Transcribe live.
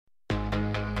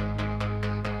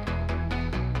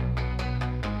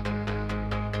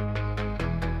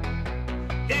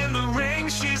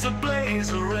she's a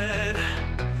blaze of red.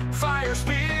 Fire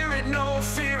spirit, no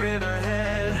fear in her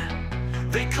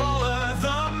head. They call her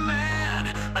the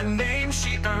man, a name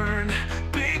she earned.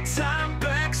 Big time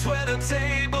Beck's where the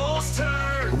tables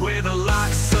turn. With a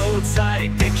lock so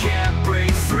tight they can't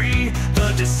break free.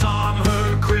 The disarm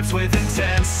her grips with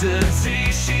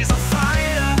intensity. She's a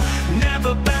fighter,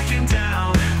 never backing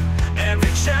down.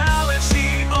 Every challenge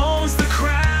she owns the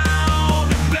crown.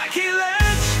 Becky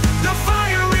Lynch, the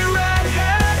fiery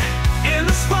redhead, in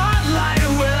the spotlight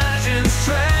where legends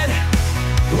tread.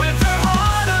 With her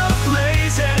heart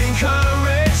ablaze and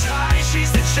courage high,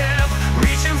 she's the champ,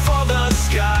 reaching for the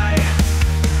sky.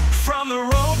 From the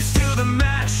ropes to the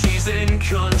mat, she's in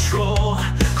control.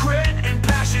 Grit and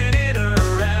passion in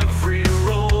her every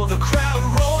role. The crowd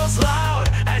roars loud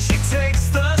as she takes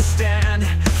the stand.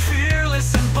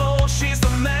 Fearless and bold, she's the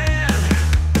man.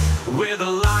 With a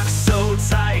lock so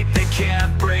tight they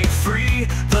can't break free.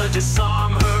 The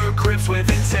disarm her grips with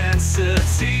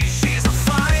intensity. She's a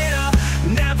fighter,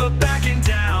 never backing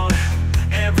down.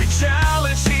 Every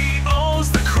challenge she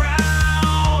owns the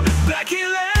crown. Becky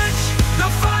Lynch, the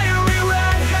fiery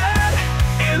redhead,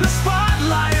 in the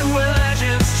spotlight where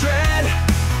legends tread.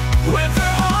 With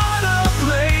her heart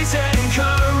ablaze and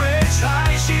courage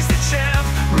high, she's the champ,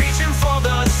 reaching for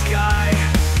the sky.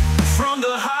 From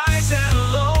the highs and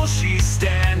lows, she's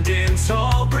standing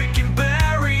tall, breaking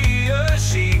barriers,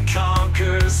 she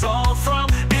conquers all. From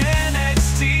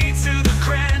NXT to the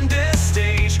grandest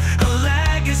stage, her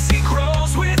legacy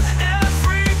grows with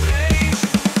every page.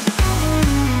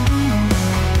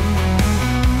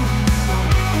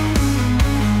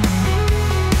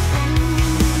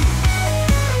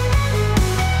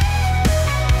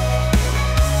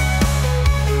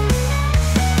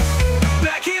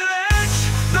 Becky Lynch,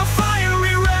 the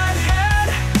fiery redhead,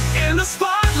 in the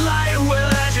spotlight where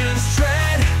legends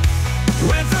tread.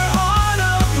 With her heart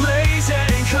ablaze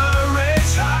and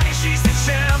courage high, she's the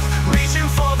champ, reaching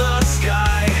for the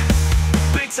sky.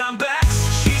 Big time Bex,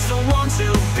 she's the one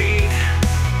to beat.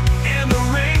 In the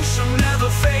ring, she'll never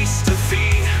face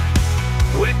defeat.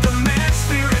 With the man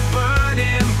spirit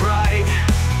burning bright,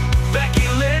 Becky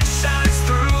Lynch shines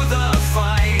through the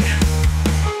fight.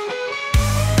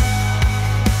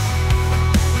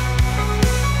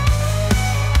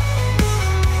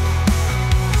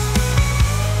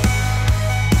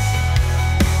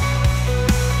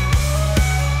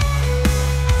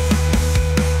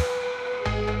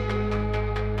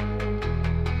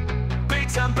 Big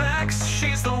time Bex,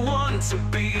 she's the one to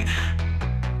beat.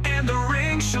 In the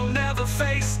ring, she'll never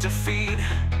face defeat.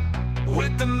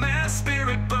 With the man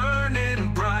spirit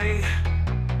burning bright,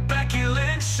 Becky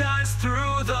Lynch shines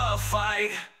through the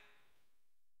fight.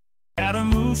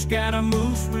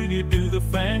 Scaramouche when you do the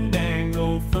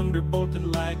fandango, thunderbolt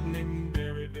and lightning.